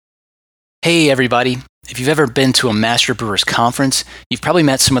Hey everybody! If you've ever been to a Master Brewers Conference, you've probably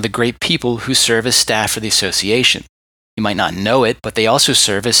met some of the great people who serve as staff for the association. You might not know it, but they also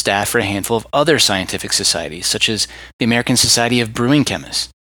serve as staff for a handful of other scientific societies, such as the American Society of Brewing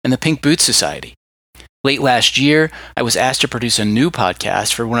Chemists and the Pink Boots Society. Late last year, I was asked to produce a new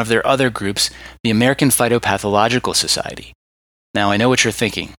podcast for one of their other groups, the American Phytopathological Society. Now, I know what you're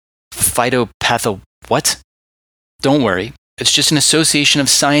thinking. What? Don't worry. It's just an association of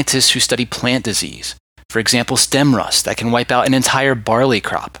scientists who study plant disease. For example, stem rust that can wipe out an entire barley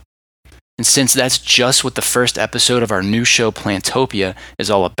crop. And since that's just what the first episode of our new show, Plantopia,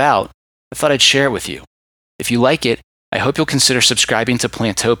 is all about, I thought I'd share it with you. If you like it, I hope you'll consider subscribing to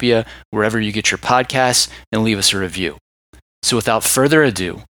Plantopia wherever you get your podcasts and leave us a review. So without further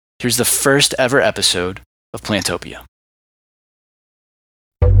ado, here's the first ever episode of Plantopia.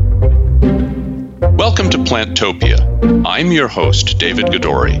 Welcome to Plantopia. I'm your host, David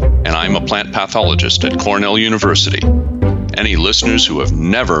Goodori, and I'm a plant pathologist at Cornell University. Any listeners who have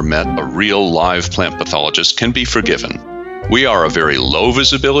never met a real live plant pathologist can be forgiven. We are a very low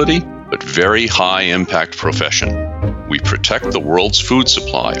visibility, but very high impact profession. We protect the world's food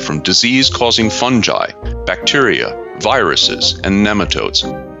supply from disease-causing fungi, bacteria, viruses, and nematodes,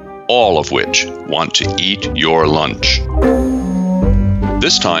 all of which want to eat your lunch.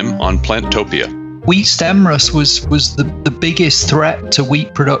 This time on Plantopia. Wheat stem rust was the biggest threat to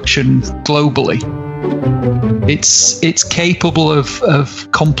wheat production globally. It's capable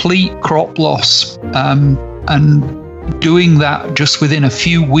of complete crop loss, and doing that just within a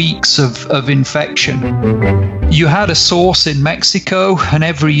few weeks of infection. You had a source in Mexico, and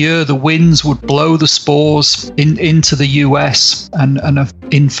every year the winds would blow the spores into the US and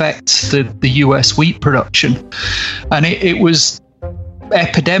infect the US wheat production. And it was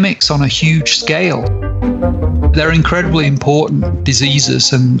epidemics on a huge scale. They're incredibly important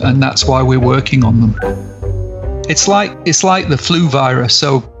diseases, and that's why we're working on them. It's like the flu virus,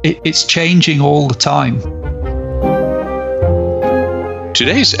 so it's changing all the time.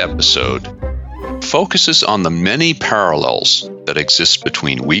 Today's episode focuses on the many parallels that exist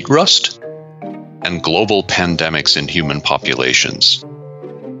between wheat rust and global pandemics in human populations.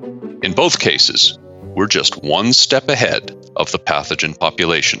 In both cases, we're just one step ahead of the pathogen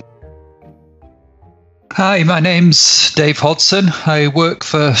population. Hi, my name's Dave Hodson. I work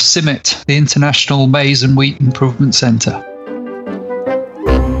for CIMMYT, the International Maize and Wheat Improvement Center.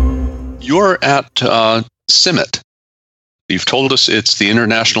 You're at CIMMYT. You've told us it's the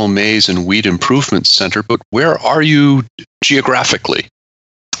International Maize and Wheat Improvement Center, but where are you geographically?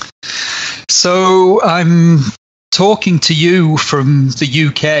 So I'm talking to you from the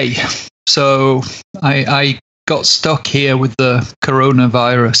UK. So I got stuck here with the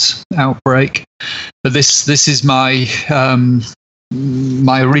coronavirus outbreak, but this is my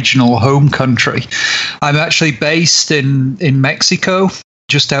original home country. I'm actually based in Mexico,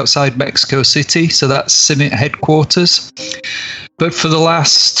 just outside Mexico City, so that's CIMMYT headquarters. But for the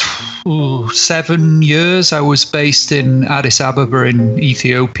last 7 years, I was based in Addis Ababa in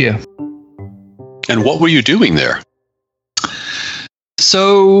Ethiopia. And what were you doing there?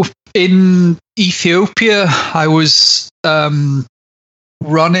 So in Ethiopia, I was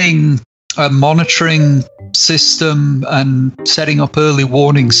running a monitoring system and setting up early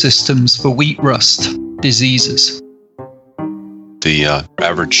warning systems for wheat rust diseases. The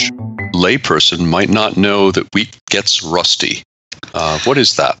average layperson might not know that wheat gets rusty. What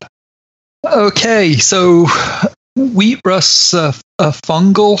is that? Okay, so wheat rusts are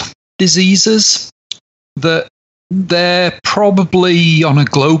fungal diseases that they're probably, on a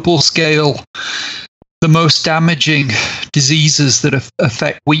global scale, the most damaging diseases that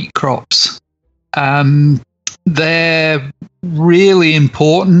affect wheat crops. They're really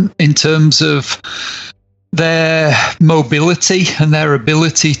important in terms of their mobility and their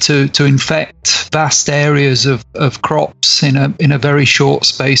ability to infect vast areas of crops in a very short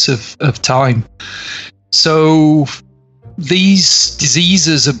space of time. So these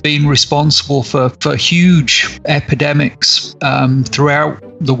diseases have been responsible for huge epidemics throughout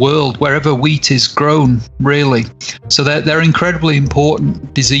the world, wherever wheat is grown, really. So they're incredibly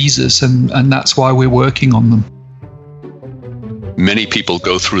important diseases, and that's why we're working on them. Many people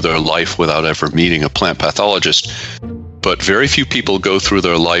go through their life without ever meeting a plant pathologist, but very few people go through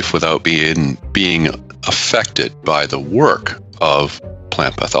their life without being affected by the work of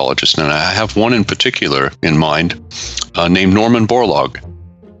plant pathologists. And I have one in particular in mind, named Norman Borlaug,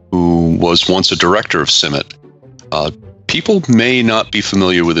 who was once a director of CIMMYT. People may not be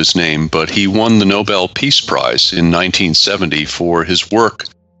familiar with his name, but he won the Nobel Peace Prize in 1970 for his work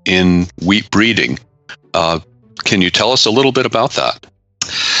in wheat breeding. Can you tell us a little bit about that?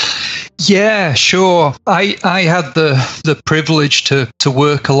 Yeah, sure. I had the privilege to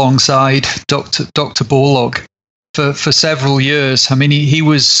work alongside Dr. Borlaug for several years. I mean, he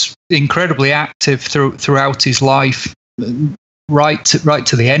was incredibly active throughout his life, right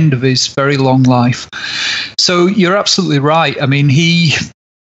to the end of his very long life. So you're absolutely right. I mean,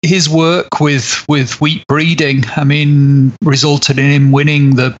 his work with wheat breeding, I mean, resulted in him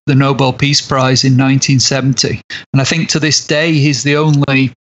winning the Nobel Peace Prize in 1970. And I think to this day, he's the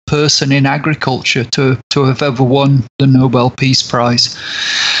only person in agriculture to have ever won the Nobel Peace Prize.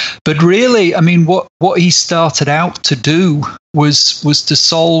 But really, I mean, what he started out to do was to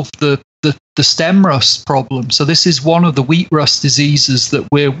solve the stem rust problem. So this is one of the wheat rust diseases that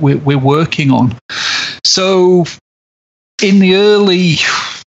we're working on. So in the early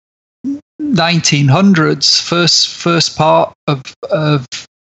 1900s, first part of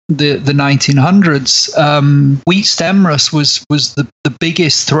the 1900s, wheat stem rust was the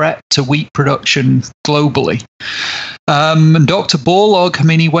biggest threat to wheat production globally. And Dr. Borlaug, I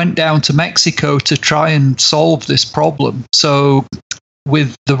mean, he went down to Mexico to try and solve this problem. So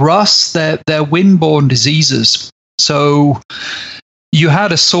with the rust, they're wind-borne diseases. So you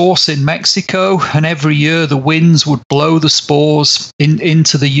had a source in Mexico, and every year the winds would blow the spores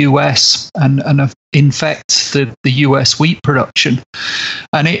into the US and infect the US wheat production.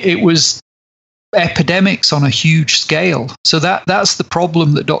 And it was epidemics on a huge scale. So that's the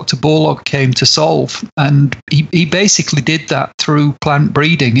problem that Dr. Borlaug came to solve. And he basically did that through plant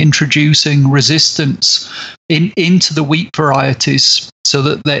breeding, introducing resistance into the wheat varieties so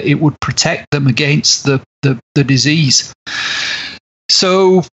that it would protect them against the disease.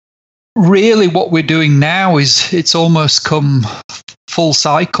 So really what we're doing now is it's almost come full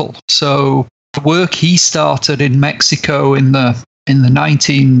cycle. So the work he started in Mexico in the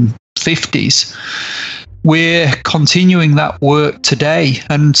 1950s, we're continuing that work today.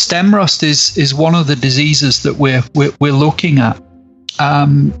 And stem rust is one of the diseases that we're looking at.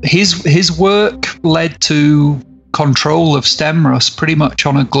 His work led to control of stem rust pretty much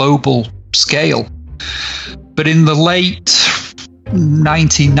on a global scale. But in the late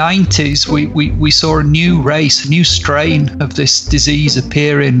 1990s, we saw a new race, a new strain of this disease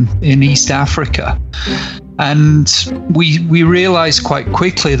appear in East Africa. And we realized quite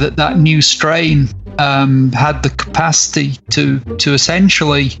quickly that new strain had the capacity to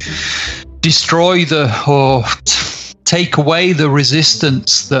essentially destroy or take away the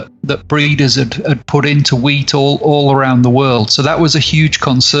resistance that breeders had put into wheat all around the world. So that was a huge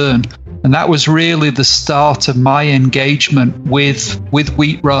concern. And that was really the start of my engagement with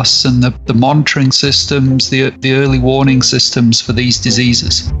wheat rust and the monitoring systems, the early warning systems for these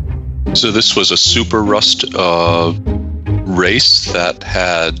diseases. So this was a super rust race that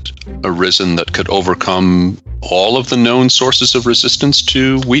had arisen that could overcome all of the known sources of resistance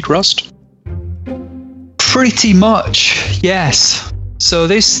to wheat rust? Pretty much, yes. So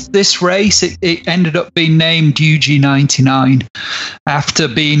this race, it ended up being named UG99 after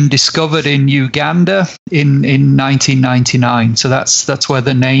being discovered in Uganda in 1999. So that's where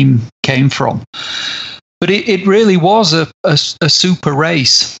the name came from. But it really was a super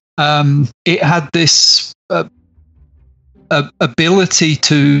race. It had this ability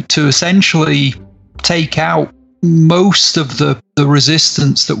to essentially take out most of the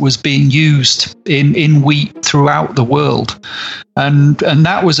resistance that was being used in wheat throughout the world. And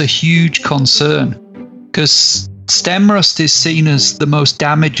that was a huge concern, because stem rust is seen as the most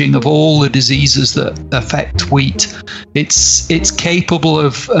damaging of all the diseases that affect wheat. It's capable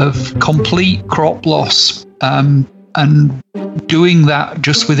of complete crop loss, and doing that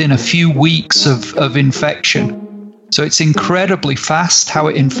just within a few weeks of infection. So it's incredibly fast how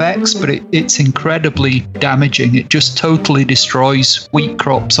it infects, but it's incredibly damaging. It just totally destroys wheat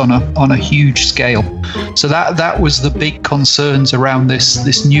crops on a huge scale. So that was the big concerns around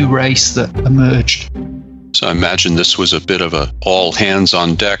this new race that emerged. So I imagine this was a bit of a all hands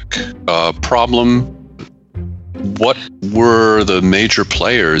on deck problem. What were the major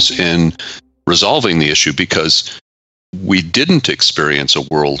players in resolving the issue? Because we didn't experience a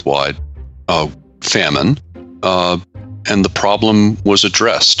worldwide famine. And the problem was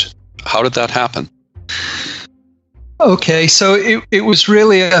addressed. How did that happen? Okay, so it was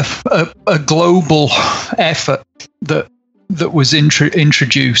really a global effort that was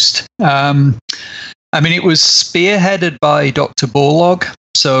introduced. I mean, it was spearheaded by Dr. Borlaug.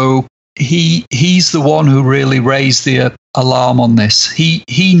 So he's the one who really raised the alarm on this.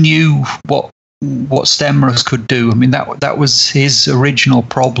 He knew what stem rust could do. I mean, that was his original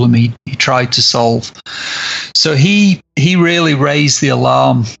problem he tried to solve. So he really raised the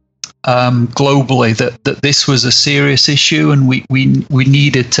alarm globally that this was a serious issue, and we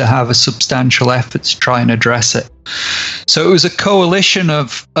needed to have a substantial effort to try and address it. So it was a coalition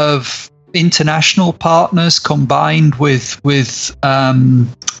of international partners combined with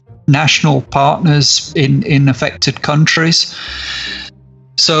national partners in affected countries.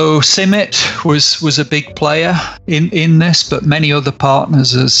 So CIMMYT was a big player in this, but many other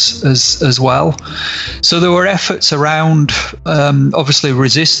partners as well. So there were efforts around obviously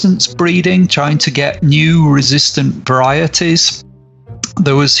resistance breeding, trying to get new resistant varieties.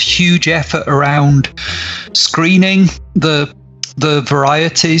 There was huge effort around screening the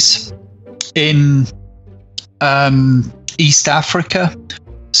varieties in East Africa.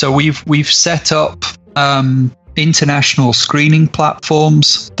 So we've set up international screening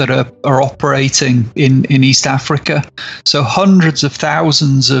platforms that are operating in East Africa. So hundreds of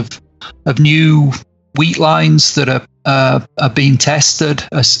thousands of new wheat lines that are being tested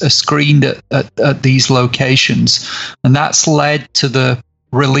are screened at these locations, and that's led to the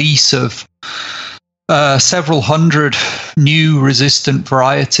release of several hundred new resistant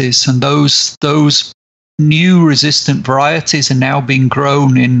varieties, and those new resistant varieties are now being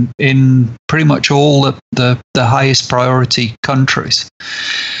grown in pretty much all the highest priority countries.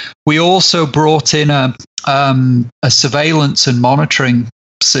 We also brought in a surveillance and monitoring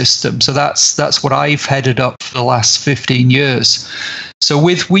system. So that's what I've headed up for the last 15 years. So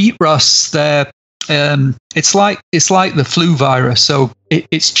with wheat rust, it's like the flu virus. So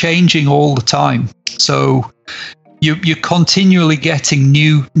it's changing all the time. So you're continually getting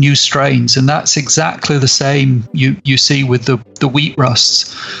new strains, and that's exactly the same you see with the wheat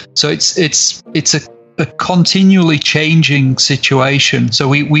rusts. So it's a continually changing situation. So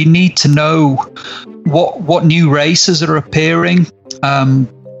we need to know what new races are appearing,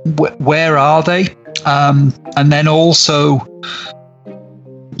 where are they, and then also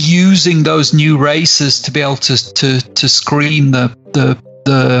using those new races to be able to screen the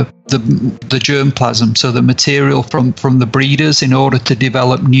germplasm, so the material from the breeders, in order to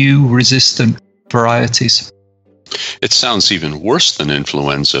develop new resistant varieties. It sounds even worse than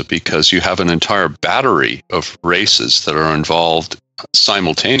influenza, because you have an entire battery of races that are involved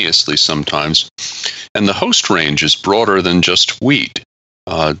simultaneously sometimes, and the host range is broader than just wheat.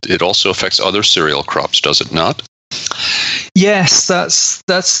 It also affects other cereal crops, does it not? Yes,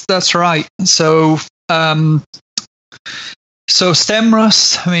 that's right. So stem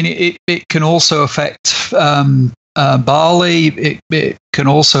rust, I mean, it can also affect barley. It can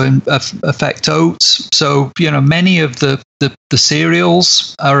also affect oats. So many of the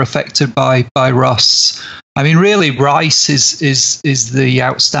cereals are affected by rusts. I mean, really, rice is the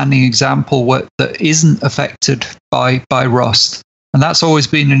outstanding example that isn't affected by rust. And that's always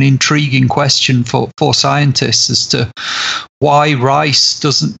been an intriguing question for scientists as to why rice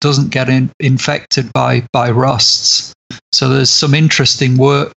doesn't get infected by rusts. So there's some interesting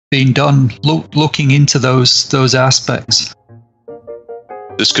work being done looking into those aspects.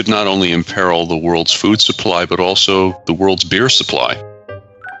 This could not only imperil the world's food supply, but also the world's beer supply.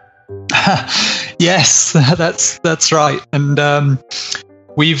 Yes, that's right. And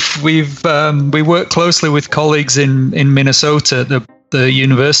we work closely with colleagues in Minnesota, the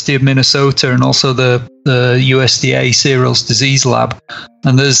University of Minnesota, and also the USDA Cereals Disease Lab.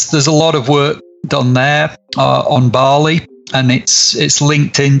 And there's a lot of work done there on barley, and it's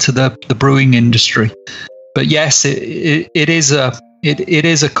linked into the brewing industry. But yes, it is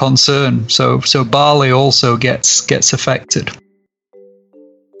a concern. So barley also gets affected.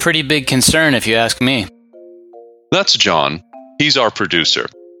 Pretty big concern, if you ask me. That's John. He's our producer.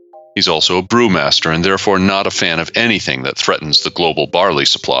 He's also a brewmaster, and therefore not a fan of anything that threatens the global barley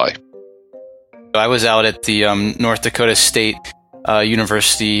supply. I was out at the North Dakota State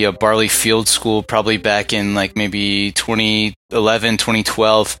University Barley Field School probably back in maybe 2011,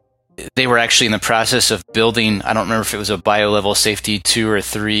 2012. They were actually in the process of building, I don't remember if it was a biolevel safety 2 or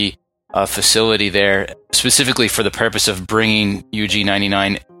 3 facility there, specifically for the purpose of bringing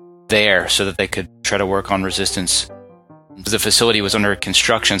UG99 there so that they could try to work on resistance. The facility was under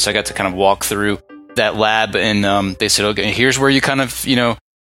construction, so I got to kind of walk through that lab, and they said, okay, here's where you kind of,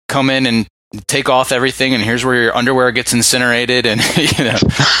 come in and take off everything, and here's where your underwear gets incinerated, and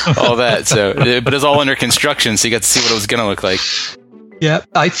all that. So, but it's all under construction, so you got to see what it was going to look like. Yeah,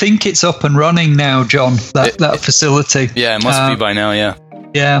 I think it's up and running now, John. That facility. Yeah, it must be by now. Yeah.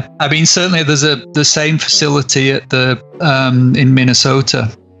 Yeah, I mean, certainly there's the same facility at in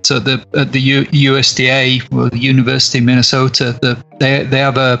Minnesota. So at the USDA, or the University of Minnesota, they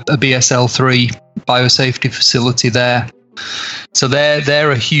have a BSL-3 biosafety facility there. So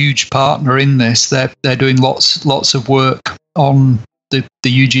they're a huge partner in this. They're doing lots of work on the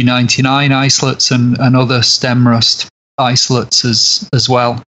UG99 isolates and other stem rust isolates as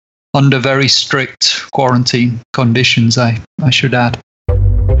well, under very strict quarantine conditions, I should add.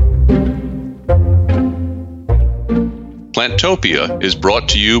 Plantopia is brought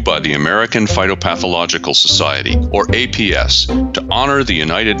to you by the American Phytopathological Society, or APS, to honor the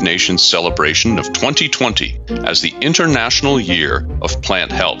United Nations celebration of 2020 as the International Year of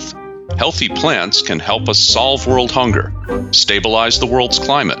Plant Health. Healthy plants can help us solve world hunger, stabilize the world's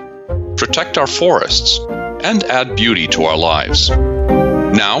climate, protect our forests, and add beauty to our lives.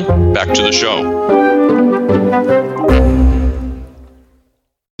 Now, back to the show.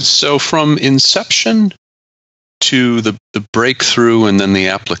 So from inception to the breakthrough and then the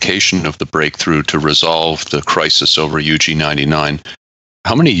application of the breakthrough to resolve the crisis over UG99,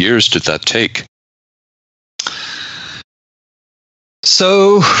 how many years did that take?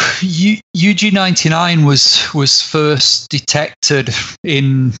 So UG99 was first detected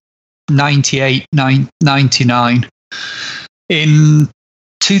in 99. In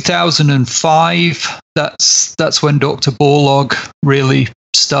 2005, that's when Dr. Borlaug really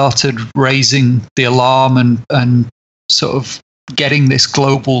started raising the alarm and sort of getting this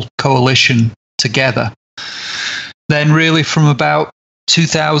global coalition together. Then really from about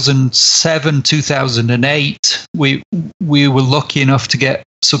 2007, 2008, we were lucky enough to get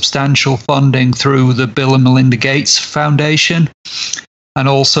substantial funding through the Bill and Melinda Gates Foundation and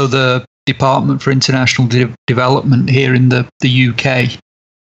also the Department for International Development here in the UK.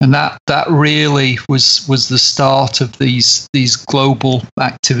 And that really was the start of these global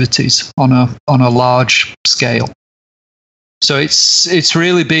activities on a large scale. So it's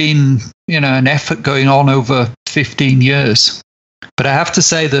really been, an effort going on over 15 years. But I have to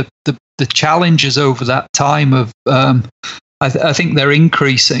say that the challenges over that time of I think they're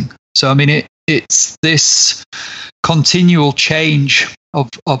increasing. So I mean it's this continual change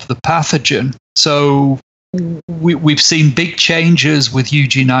of the pathogen. So we've seen big changes with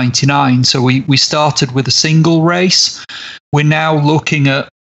UG99. So we started with a single race. We're now looking at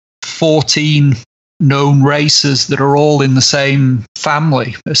 14 known races that are all in the same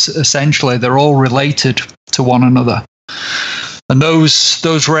family. Essentially, they're all related to one another. And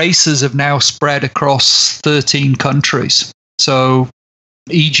those races have now spread across 13 countries. So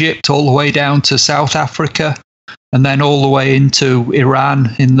Egypt all the way down to South Africa, and then all the way into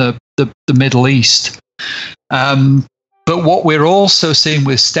Iran in the Middle East. But what we're also seeing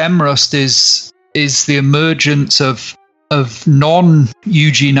with stem rust is the emergence of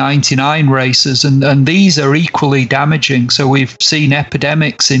non-UG99 races, and these are equally damaging. So we've seen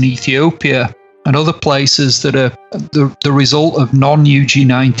epidemics in Ethiopia and other places that are the result of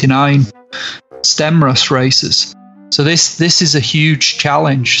non-UG99 stem rust races. So this is a huge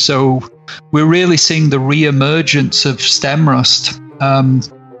challenge. So we're really seeing the re-emergence of stem rust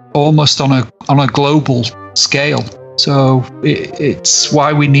almost on a global scale. So it's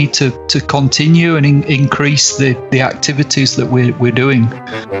why we need to continue and increase the activities that we're doing.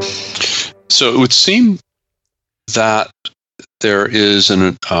 So it would seem that there is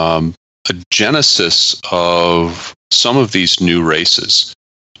a genesis of some of these new races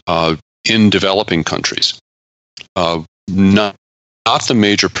in developing countries, not the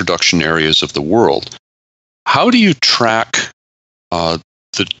major production areas of the world. How do you track the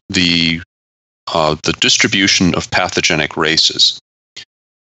distribution of pathogenic races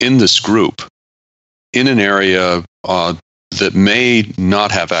in this group in an area that may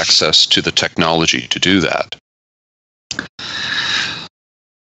not have access to the technology to do that?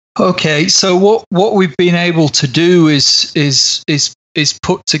 Okay, so what we've been able to do is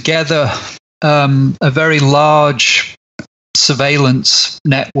put together a very large surveillance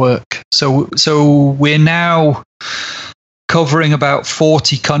network. So we're now covering about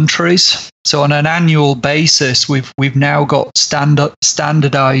 40 countries. So on an annual basis, we've now got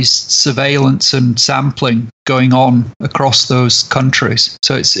standardized surveillance and sampling going on across those countries.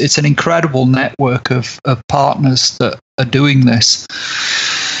 So it's an incredible network of partners that are doing this.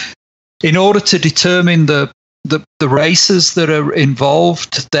 In order to determine the races that are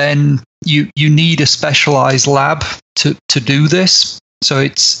involved, then you need a specialized lab to do this. So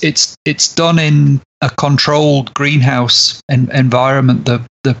it's done in a controlled greenhouse environment, the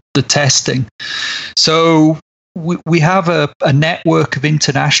testing. So we have a network of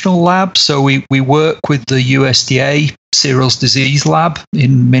international labs. So we work with the USDA Cereals Disease Lab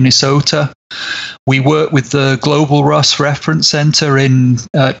in Minnesota. We work with the Global Rust Reference Center in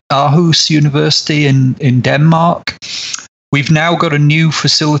Aarhus University in Denmark. We've now got a new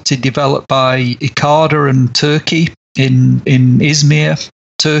facility developed by ICARDA and Turkey in Izmir,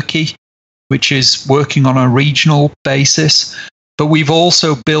 Turkey, which is working on a regional basis. but we've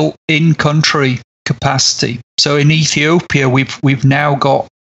also built in-country capacity. So in Ethiopia, we've now got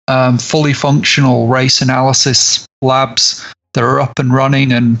fully functional race analysis labs that are up and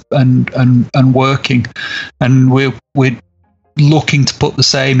running and working, and we're looking to put the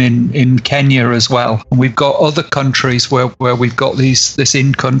same in Kenya as well. And we've got other countries where we've got this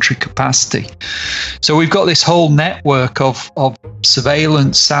in-country capacity. So we've got this whole network of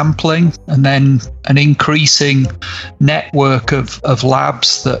surveillance sampling, and then an increasing network of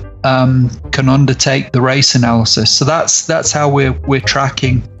labs that can undertake the race analysis. So that's how we're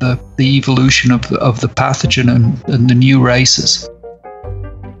tracking the evolution of the pathogen and the new races.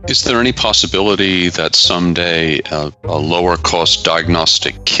 Is there any possibility that someday a lower cost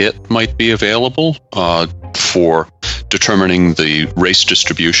diagnostic kit might be available for determining the race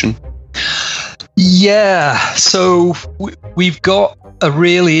distribution? Yeah, so we've got a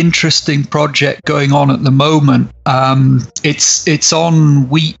really interesting project going on at the moment. It's on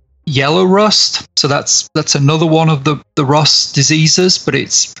wheat yellow rust, so that's another one of the rust diseases, but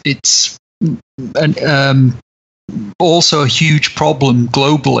it's also a huge problem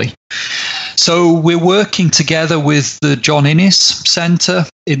globally. So we're working together with the John Innes Centre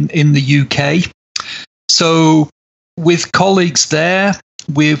in the UK. So with colleagues there,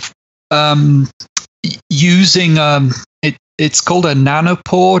 we've using it's called a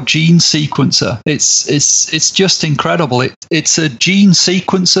nanopore gene sequencer. It's just incredible. It's a gene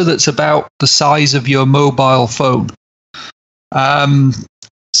sequencer that's about the size of your mobile phone.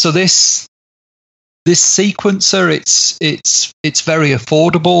 So this sequencer, it's very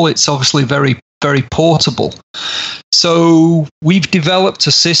affordable. It's obviously very, very portable. So we've developed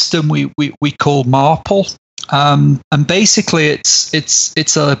a system we call MARPL, and basically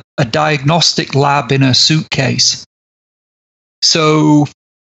it's a diagnostic lab in a suitcase. So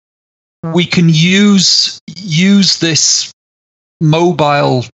we can use this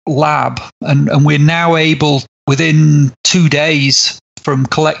mobile lab, and we're now able, within 2 days from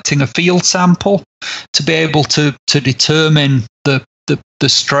collecting a field sample, to be able to determine the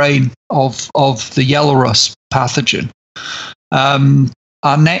strain of the yellow rust pathogen.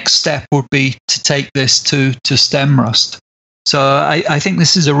 Our next step would be to take this to stem rust. So I think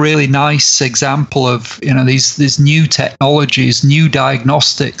this is a really nice example of these new technologies, new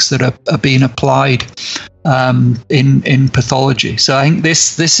diagnostics that are being applied in pathology. So I think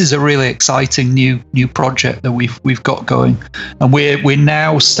this is a really exciting new project that we've got going, and we're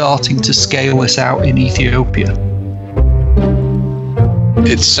now starting to scale this out in Ethiopia.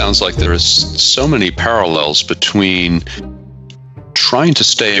 It sounds like there is so many parallels between trying to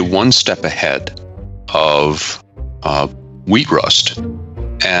stay one step ahead of wheat rust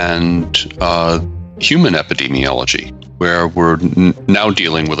and human epidemiology, where we're now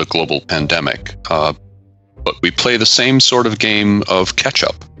dealing with a global pandemic. But we play the same sort of game of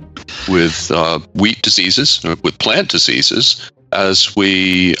catch-up with wheat diseases, with plant diseases, as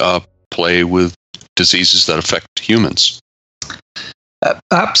we play with diseases that affect humans.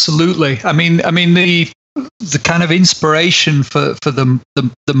 Absolutely. I mean the kind of inspiration for the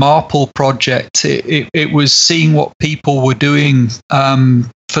MARPL project, it was seeing what people were doing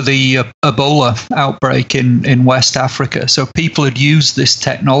for the Ebola outbreak in West Africa. So people had used this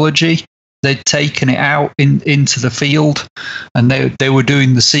technology, they'd taken it out into the field, and they were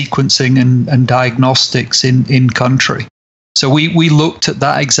doing the sequencing and diagnostics in country. So we looked at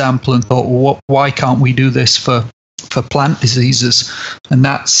that example and thought, well, why can't we do this for plant diseases? And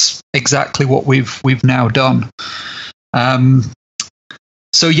that's exactly what we've now done.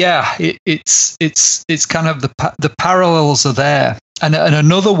 So yeah, it's kind of the parallels are there. And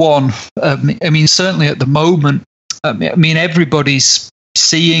another one, I mean, certainly at the moment, I mean, everybody's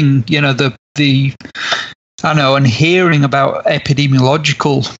seeing, the I know, and hearing about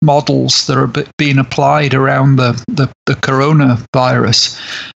epidemiological models that are being applied around the coronavirus.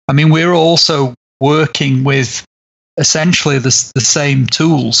 I mean, we're also working with essentially the same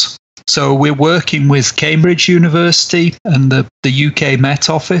tools. So we're working with Cambridge University and the UK Met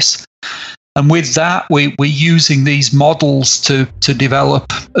Office. And with that, we're using these models to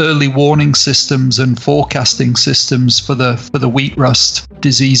develop early warning systems and forecasting systems for the wheat rust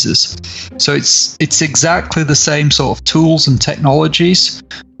diseases. So it's exactly the same sort of tools and technologies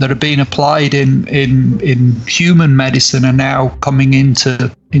that are being applied in human medicine are now coming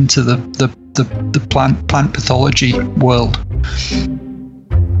into the plant pathology world.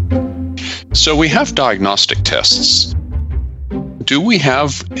 So we have diagnostic tests. Do we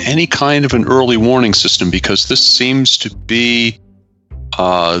have any kind of an early warning system? Because this seems to be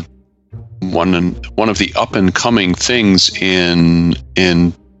one of the up and coming things in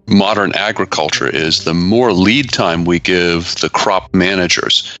modern agriculture is, the more lead time we give the crop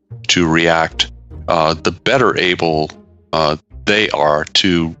managers to react, the better able they are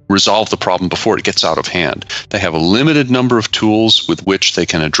to resolve the problem before it gets out of hand. They have a limited number of tools with which they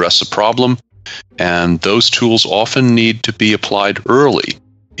can address a problem, and those tools often need to be applied early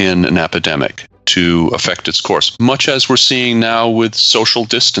in an epidemic to affect its course, much as we're seeing now with social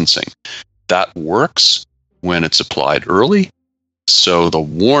distancing. That works when it's applied early. So the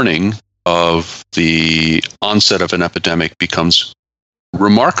warning of the onset of an epidemic becomes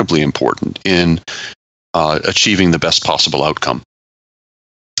remarkably important in achieving the best possible outcome.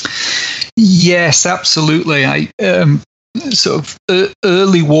 Yes, absolutely.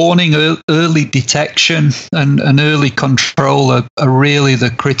 Early warning, early detection, and early control are really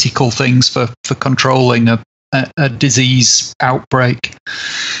the critical things for controlling a disease outbreak.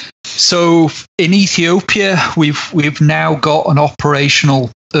 So in Ethiopia, we've now got an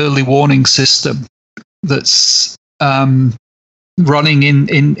operational early warning system that's running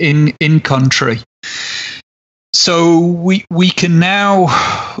in country. So we can now,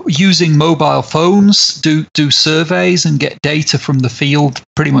 using mobile phones, do surveys and get data from the field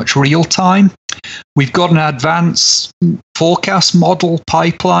pretty much real time. We've got an advanced forecast model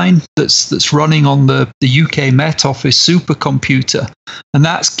pipeline that's running on the UK Met Office supercomputer, and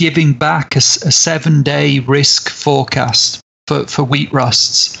that's giving back a 7-day risk forecast for wheat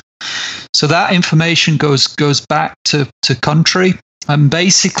rusts. So that information goes back to country. And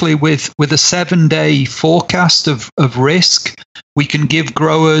basically, with a 7-day forecast of risk, we can give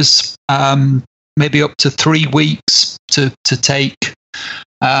growers maybe up to 3 weeks to take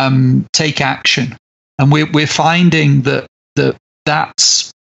action. And we're finding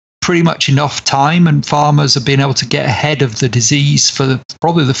that's pretty much enough time, and farmers have been able to get ahead of the disease for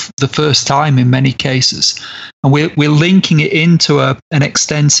probably the first time in many cases. And we're linking it into an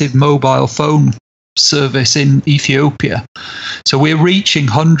extensive mobile phone service in Ethiopia. So we're reaching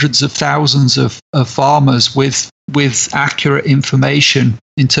hundreds of thousands of farmers with accurate information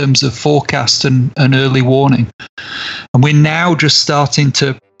in terms of forecast and early warning. And we're now just starting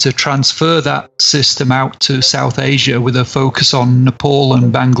to transfer that system out to South Asia with a focus on Nepal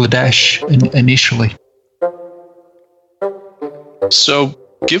and Bangladesh initially. So,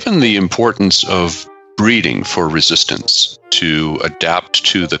 given the importance of breeding for resistance to adapt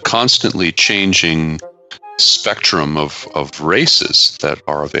to the constantly changing spectrum of races that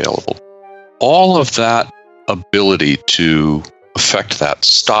are available, all of that ability to affect that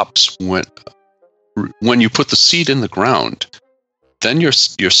stops when you put the seed in the ground. Then you're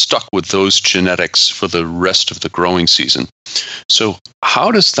stuck with those genetics for the rest of the growing season. So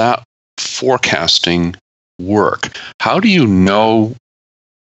how does that forecasting work? How do you know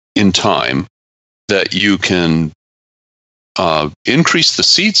in time that you can increase the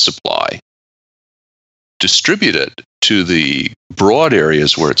seed supply, distribute it to the broad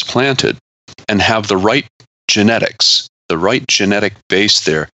areas where it's planted, and have the right genetics, the right genetic base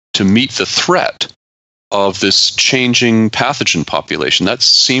there to meet the threat of this changing pathogen population? That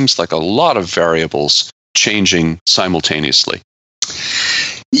seems like a lot of variables changing simultaneously.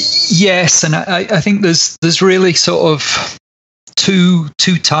 Yes, and I think there's really sort of two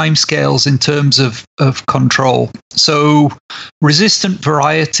timescales in terms of control. So resistant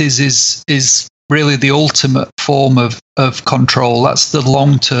varieties is really the ultimate form of control. That's the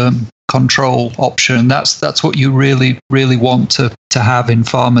long-term control option. That's what you really want to have in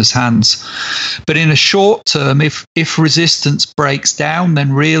farmers' hands. But in a short term, if resistance breaks down,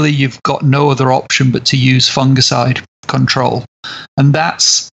 then really you've got no other option but to use fungicide control. And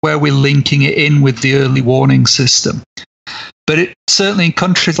that's where we're linking it in with the early warning system. But certainly in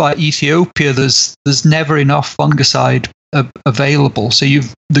countries like Ethiopia, there's never enough fungicide available. So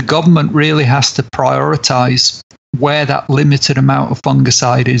the government really has to prioritize where that limited amount of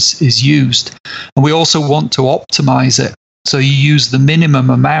fungicide is used. And we also want to optimize it. So you use the minimum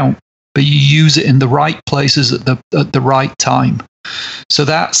amount, but you use it in the right places at the right time. So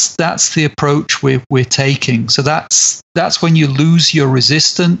that's the approach we're taking. So that's when you lose your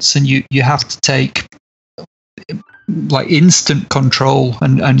resistance and you have to take like instant control,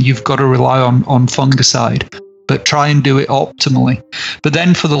 and you've got to rely on fungicide, but try and do it optimally. But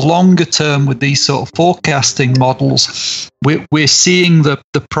then for the longer term with these sort of forecasting models, we're seeing the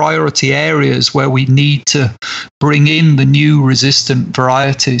priority areas where we need to bring in the new resistant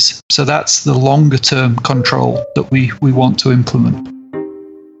varieties. So that's the longer term control that we want to implement.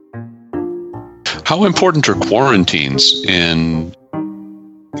 How important are quarantines in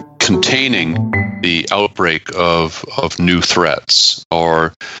containing the outbreak of new threats?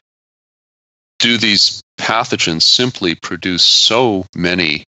 Or do these pathogens simply produce so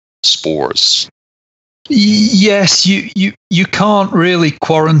many spores? Yes, you can't really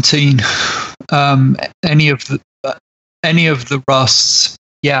quarantine any of the rusts.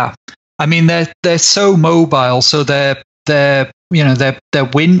 Yeah, I mean they're so mobile, so they're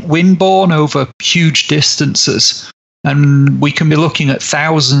windborne over huge distances, and we can be looking at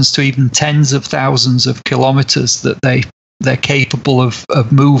thousands to even tens of thousands of kilometers that they're capable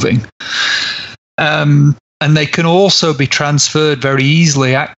of moving. And they can also be transferred very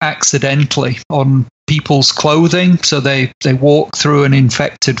easily, accidentally, on people's clothing. So they walk through an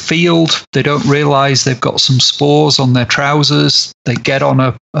infected field. They don't realize they've got some spores on their trousers. They get on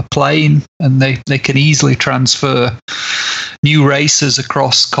a plane, and they can easily transfer new races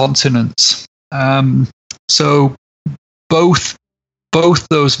across continents. So both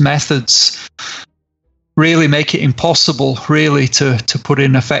those methods really make it impossible, really, to put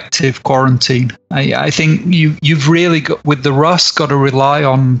in effective quarantine. I think you've really got, with the rust, got to rely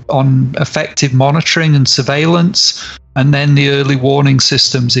on effective monitoring and surveillance, and then the early warning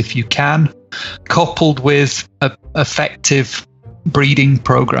systems if you can, coupled with effective breeding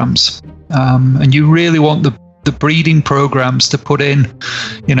programs. And you really want the breeding programs to put in,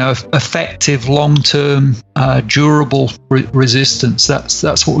 effective, long-term, durable resistance.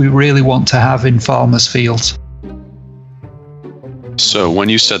 That's what we really want to have in farmers' fields. So when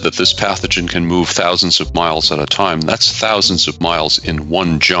you said that this pathogen can move thousands of miles at a time, that's thousands of miles in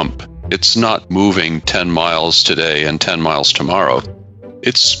one jump. It's not moving 10 miles today and 10 miles tomorrow.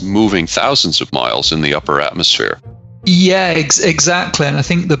 It's moving thousands of miles in the upper atmosphere. Yeah, exactly. And I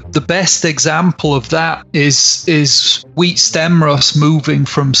think the best example of that is wheat stem rust moving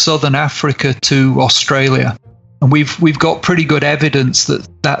from southern Africa to Australia. And we've got pretty good evidence that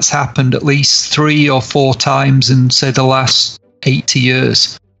that's happened at least 3 or 4 times in, say, the last 80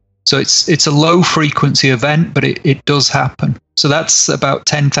 years. So it's a low frequency event, but it does happen. So that's about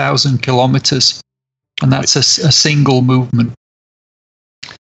 10,000 kilometers. And that's a single movement.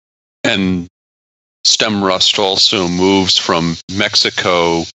 And stem rust also moves from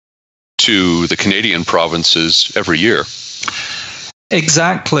Mexico to the Canadian provinces every year.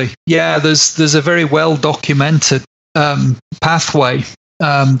 Exactly. Yeah, there's a very well documented pathway,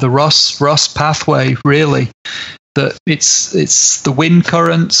 the rust pathway, really. That it's the wind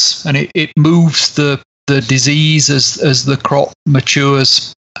currents, and it moves the disease as the crop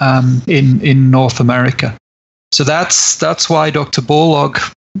matures in North America. So that's why Dr. Borlaug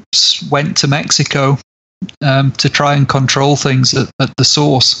went to Mexico to try and control things at the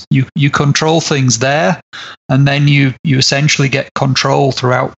source. You control things there, and then you essentially get control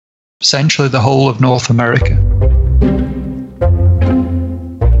throughout essentially the whole of North America.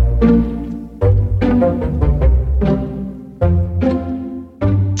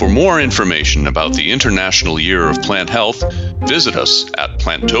 For more information about the International Year of Plant Health, visit us at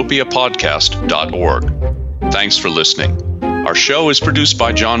plantopiapodcast.org. Thanks for listening. Our show is produced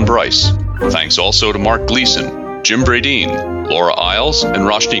by John Bryce. Thanks also to Mark Gleason, Jim Bradeen, Laura Isles, and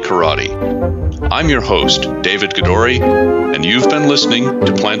Roshni Karati. I'm your host, David Gadori, and you've been listening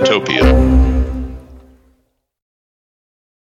to Plantopia.